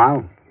for a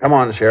while. Come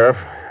on, Sheriff.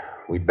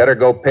 We'd better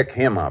go pick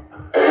him up.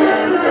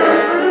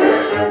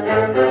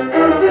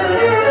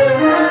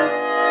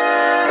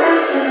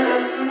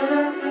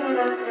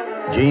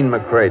 Gene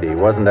McCready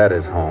wasn't at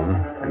his home,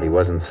 and he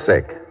wasn't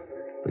sick.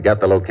 We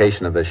got the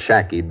location of the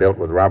shack he built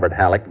with Robert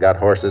Halleck, got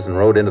horses, and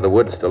rode into the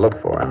woods to look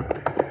for him.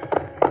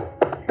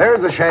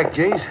 There's the shack,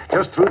 Jace,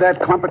 just through that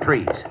clump of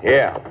trees.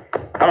 Yeah.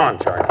 Come on,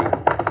 Sharky.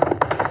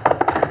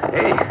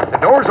 Hey, the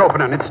door's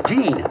opening. It's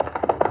Gene.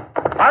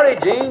 Howdy,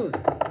 Gene.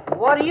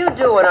 What are you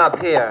doing up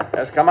here?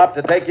 Just come up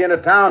to take you into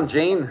town,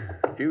 Gene.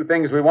 A few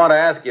things we want to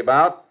ask you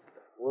about.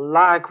 Well,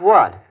 like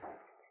what?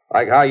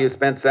 Like how you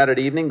spent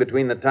Saturday evening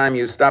between the time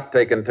you stopped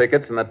taking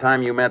tickets and the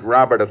time you met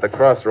Robert at the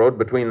crossroad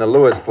between the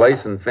Lewis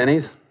place and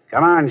Finney's.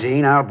 Come on,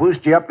 Gene. I'll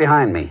boost you up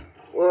behind me.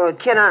 Well,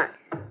 can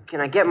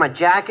I get my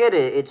jacket?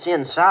 It's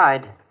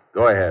inside.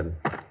 Go ahead.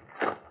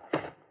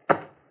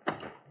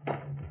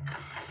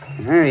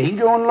 Hey, he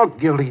don't look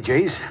guilty,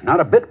 Jace. Not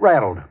a bit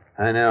rattled.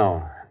 I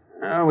know.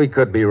 Well, we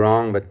could be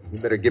wrong, but you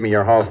better give me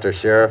your holster,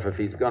 Sheriff, if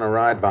he's going to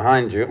ride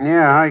behind you.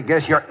 Yeah, I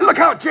guess you're... Look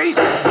out, Jace!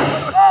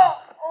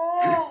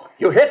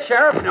 You hit,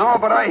 Sheriff? No,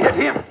 but I hit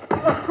him.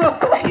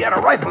 He had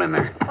a rifle in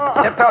there.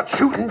 Stepped out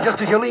shooting just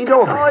as you leaned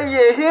over. Oh,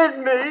 you hit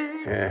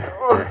me. Yeah.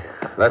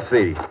 Let's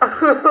see.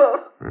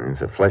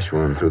 There's a flesh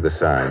wound through the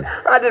side.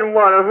 I didn't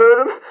want to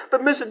hurt him,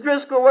 but Mr.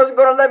 Driscoll wasn't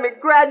going to let me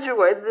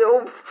graduate, the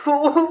old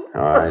fool.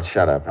 All right,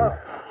 shut up and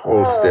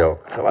hold still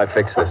till I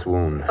fix this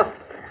wound.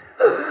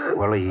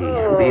 Will he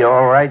be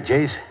all right,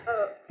 Jace?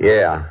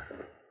 Yeah.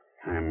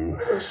 I'm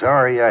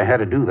sorry I had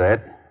to do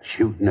that,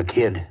 shooting a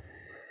kid.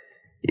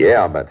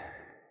 Yeah, but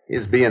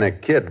his being a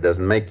kid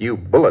doesn't make you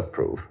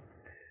bulletproof.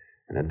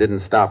 And it didn't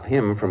stop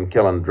him from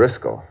killing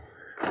Driscoll.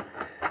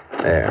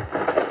 There.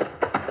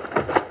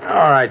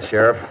 All right,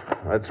 Sheriff.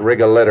 Let's rig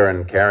a litter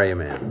and carry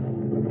him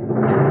in.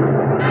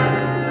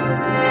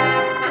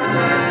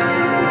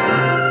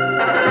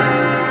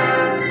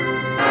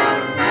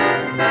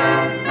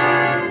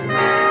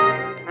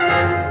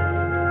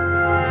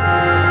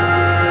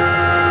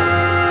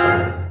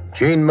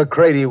 Gene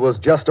McCready was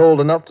just old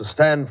enough to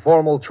stand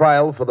formal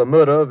trial for the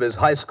murder of his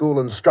high school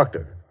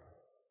instructor.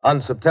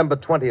 On September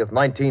 20th,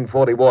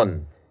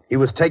 1941, he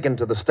was taken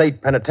to the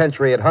state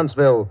penitentiary at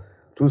Huntsville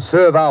to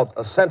serve out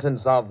a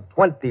sentence of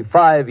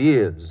 25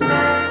 years.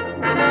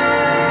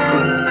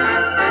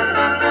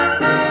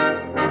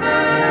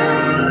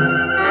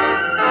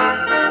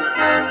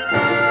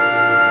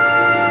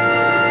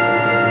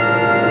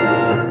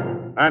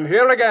 And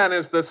here again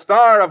is the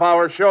star of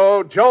our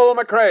show, Joel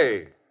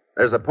McCrea.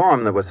 There's a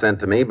poem that was sent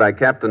to me by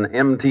Captain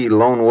M.T.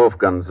 Lone Wolf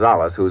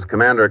Gonzalez, who's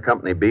commander of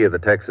Company B of the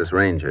Texas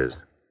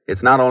Rangers.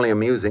 It's not only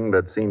amusing,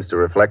 but seems to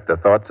reflect the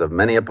thoughts of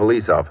many a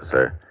police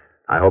officer.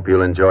 I hope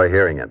you'll enjoy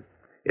hearing it.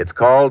 It's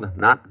called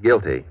Not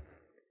Guilty.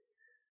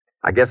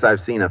 I guess I've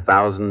seen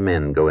 1,000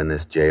 men go in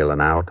this jail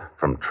and out,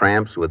 from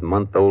tramps with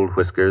month-old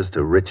whiskers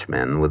to rich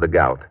men with the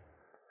gout.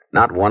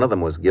 Not one of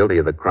them was guilty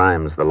of the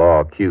crimes the law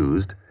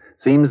accused.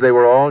 Seems they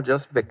were all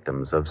just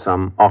victims of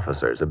some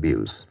officer's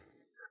abuse.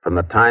 From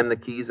the time the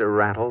keys are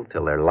rattled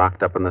till they're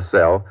locked up in the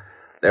cell,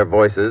 their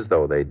voices,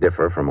 though they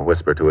differ from a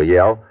whisper to a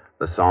yell,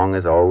 the song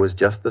is always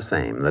just the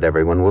same, that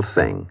everyone will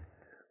sing.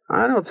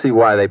 I don't see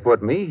why they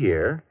put me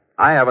here.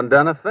 I haven't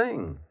done a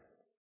thing.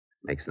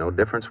 Makes no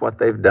difference what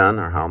they've done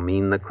or how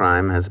mean the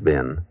crime has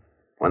been.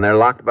 When they're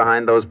locked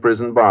behind those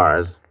prison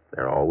bars,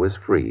 they're always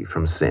free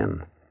from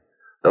sin.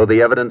 Though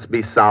the evidence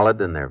be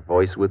solid and their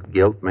voice with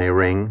guilt may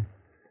ring,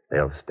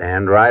 they'll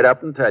stand right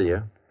up and tell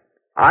you,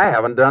 I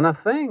haven't done a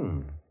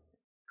thing.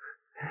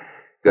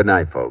 Good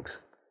night, folks.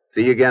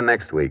 See you again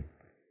next week.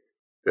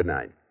 Good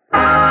night.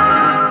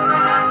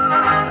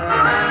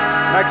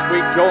 Next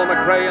week, Joel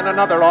McCrea in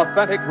another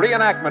authentic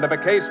reenactment of a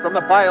case from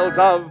the files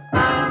of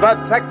the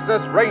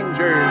Texas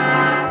Rangers.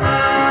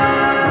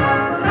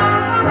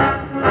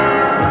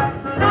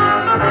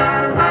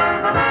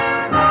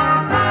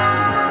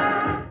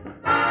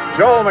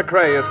 Joel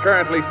McCrea is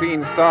currently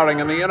seen starring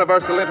in the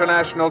Universal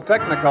International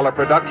Technicolor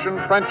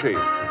production Frenchie.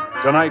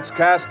 Tonight's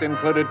cast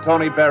included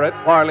Tony Barrett,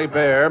 Parley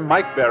Bear,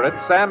 Mike Barrett,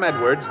 Sam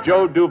Edwards,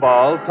 Joe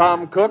Duvall,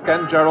 Tom Cook,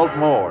 and Gerald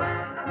Moore.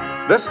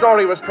 This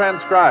story was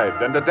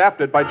transcribed and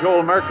adapted by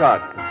Joel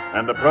Murcott,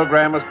 and the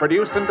program was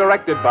produced and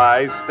directed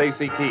by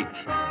Stacy Keach.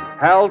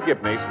 Hal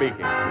Gibney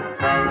speaking.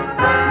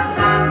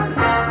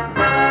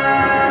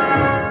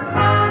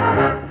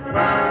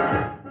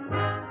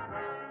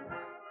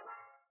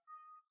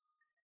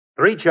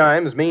 Three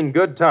chimes mean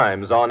good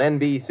times on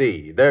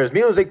NBC. There's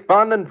music,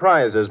 fun, and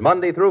prizes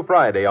Monday through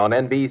Friday on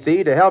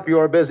NBC to help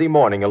your busy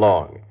morning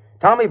along.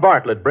 Tommy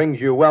Bartlett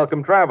brings you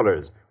Welcome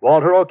Travelers.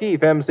 Walter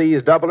O'Keefe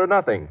MCs Double or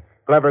Nothing.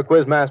 Clever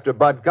quizmaster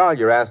Bud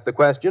Collier asks the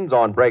questions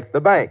on Break the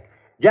Bank.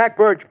 Jack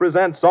Birch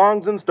presents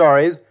Songs and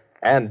Stories,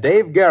 and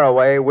Dave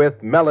Garraway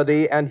with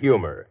Melody and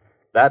Humor.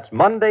 That's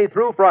Monday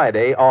through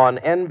Friday on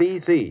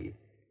NBC.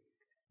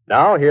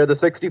 Now, hear the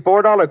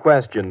 $64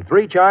 question.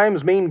 Three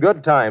chimes mean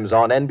good times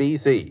on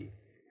NBC.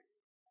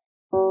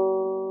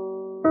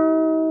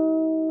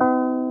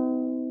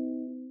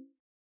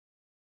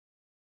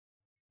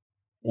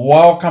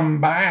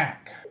 Welcome back.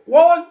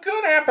 Well, a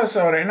good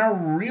episode and a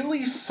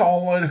really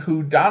solid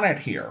whodunit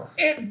here.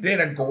 It did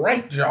a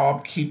great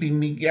job keeping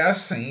me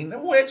guessing,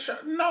 which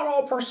not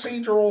all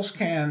procedurals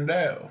can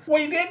do.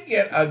 We did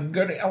get a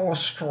good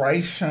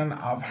illustration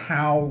of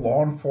how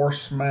law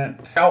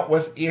enforcement dealt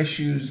with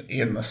issues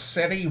in the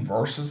city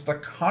versus the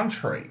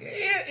country.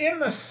 In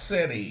the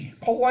city,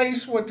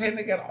 police would tend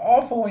to get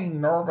awfully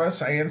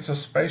nervous and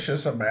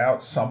suspicious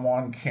about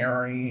someone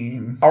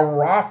carrying a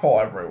rifle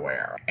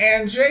everywhere.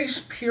 And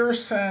Jace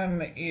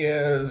Pearson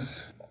is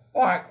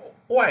like,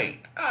 wait,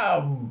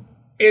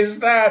 is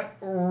that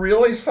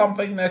really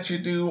something that you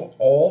do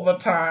all the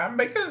time?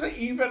 Because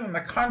even in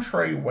the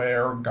country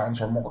where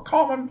guns are more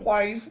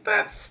commonplace,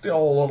 that's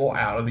still a little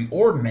out of the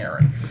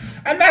ordinary.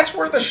 And that's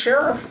where the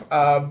sheriff,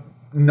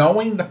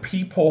 knowing the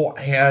people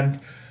and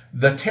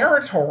the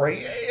territory,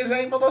 is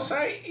able to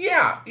say,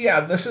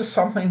 yeah, this is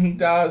something he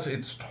does.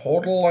 It's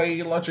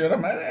totally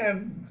legitimate.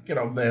 And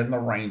then the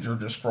ranger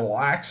just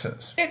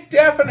relaxes. It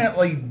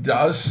definitely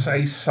does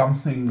say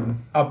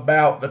something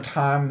about the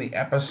time the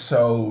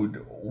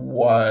episode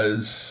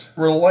was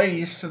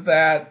released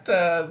that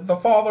the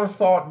father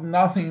thought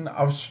nothing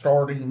of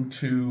starting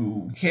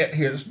to hit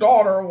his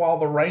daughter while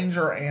the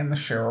ranger and the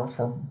sheriff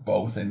were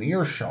both in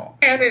earshot.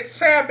 And it's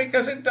sad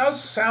because it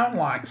does sound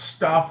like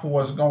stuff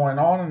was going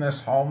on in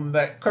this home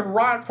that could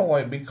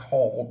rightfully be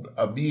called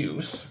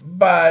abuse,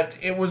 but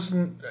it was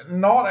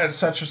not at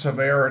such a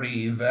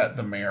severity that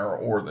the mayor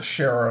or the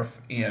sheriff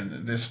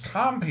in this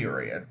time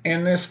period.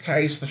 In this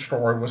case, the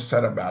story was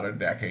set about a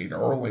decade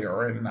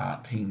earlier in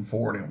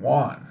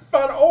 1941.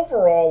 But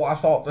overall, I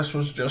thought this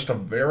was just a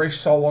very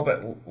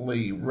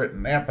solidly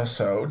written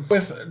episode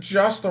with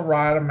just the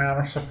right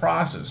amount of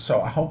surprises,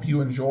 so I hope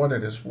you enjoyed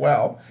it as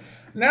well.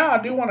 Now,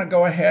 I do want to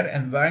go ahead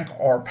and thank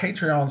our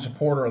Patreon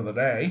supporter of the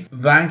day.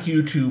 Thank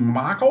you to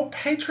Michael,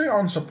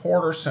 Patreon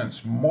supporter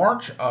since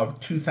March of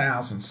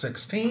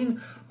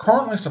 2016,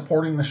 currently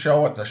supporting the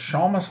show at the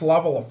Shamus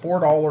level of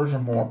 $4 or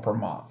more per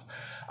month.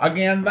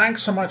 Again,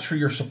 thanks so much for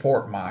your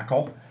support,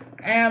 Michael.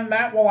 And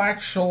that will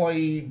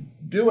actually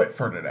do it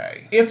for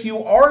today. If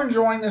you are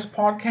enjoying this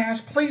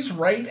podcast, please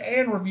rate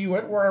and review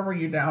it wherever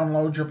you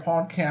download your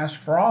podcast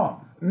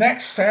from.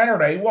 Next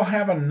Saturday, we'll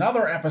have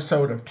another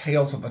episode of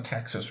Tales of the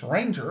Texas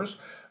Rangers.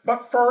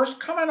 But first,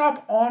 coming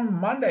up on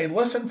Monday,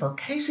 listen for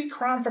Casey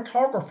Crime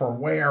Photographer,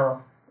 where...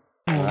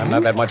 I'm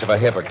not that much of a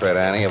hypocrite,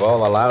 Annie. Of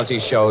all the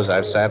lousy shows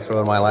I've sat through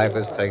in my life,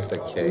 this takes the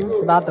cake.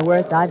 It's about the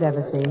worst I've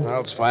ever seen.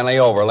 Well, it's finally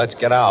over. Let's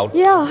get out.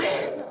 Yeah.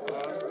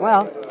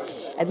 Well,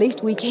 at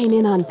least we came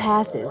in on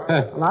passes.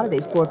 A lot of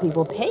these poor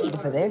people paid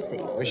for their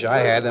seats. Wish I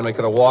had, then we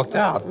could have walked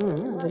out.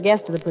 As a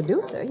guest of the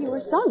producer, you were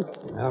sunk.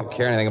 I don't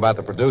care anything about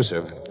the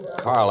producer.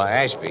 Carl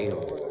Ashby, who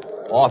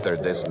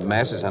authored this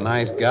mess, is a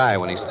nice guy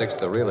when he sticks to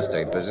the real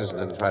estate business and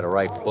doesn't try to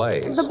write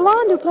plays. The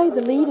blonde who played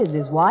the lead is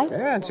his wife?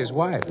 Yeah, it's his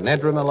wife,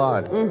 Nedra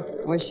Millard.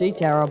 Was she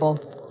terrible?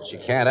 She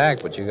can't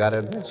act, but you gotta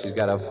admit, she's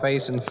got a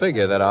face and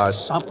figure that are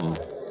something.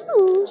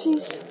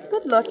 She's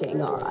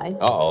good-looking, all right.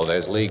 Uh-oh,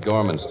 there's Lee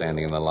Gorman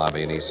standing in the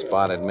lobby, and he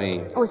spotted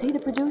me. Oh, is he the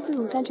producer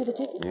who sent you the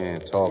ticket? Yeah,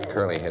 tall,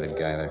 curly-headed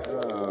guy there.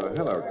 Oh,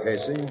 hello,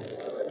 Casey.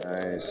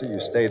 I see you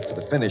stayed for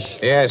the finish.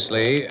 Yes,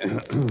 Lee.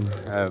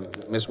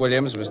 Miss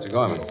Williams, Mr.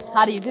 Gorman.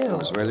 How do you do?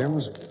 Miss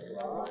Williams?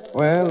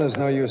 Well, there's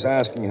no use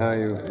asking how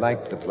you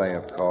liked the play,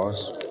 of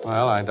course.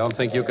 Well, I don't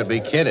think you could be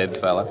kidded,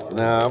 fella.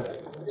 No,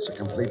 it's a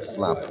complete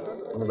flop.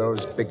 One of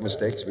those big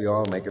mistakes we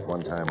all make at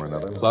one time or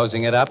another.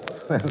 Closing it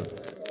up? Well,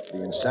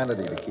 the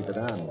insanity to keep it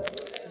on.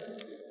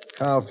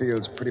 Carl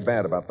feels pretty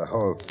bad about the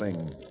whole thing.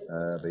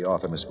 The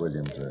author, Miss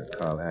Williams,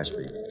 Carl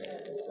Ashby.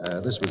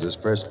 This was his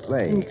first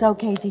play. And so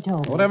Casey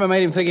told me. Whatever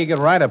made him think he could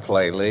write a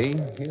play, Lee?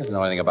 He doesn't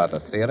know anything about the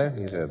theater.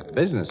 He's a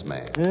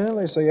businessman. Well,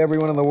 they say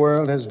everyone in the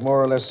world has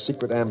more or less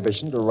secret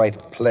ambition to write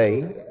a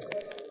play.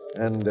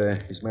 And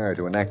he's married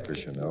to an actress,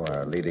 you know,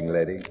 our leading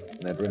lady.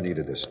 Nedra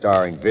needed a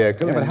starring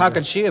vehicle. Yeah, but how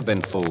could she have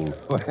been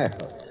fooled? Well,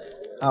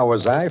 how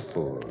was I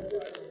fooled?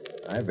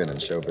 I've been in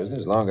show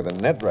business longer than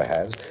Nedra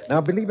has.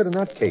 Now, believe it or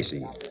not,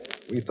 Casey,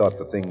 we thought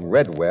the thing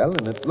read well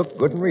and it looked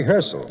good in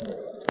rehearsal.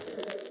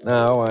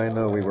 Now, I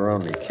know we were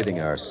only kidding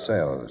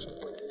ourselves.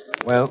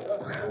 Well,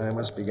 I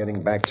must be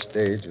getting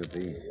backstage with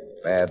the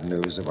bad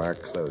news of our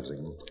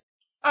closing.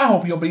 I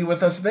hope you'll be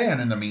with us then.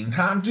 In the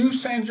meantime, do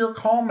send your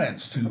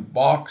comments to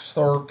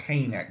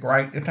box13 at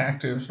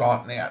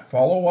greatdetectives.net.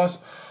 Follow us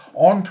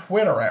on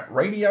Twitter at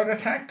Radio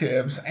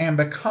Detectives and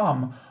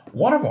become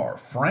one of our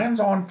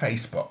friends on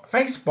Facebook,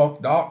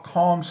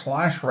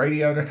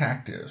 facebook.com/Radio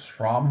Detectives.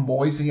 From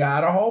Boise,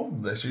 Idaho,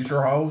 this is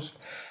your host,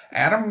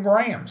 Adam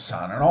Graham,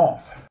 signing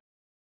off.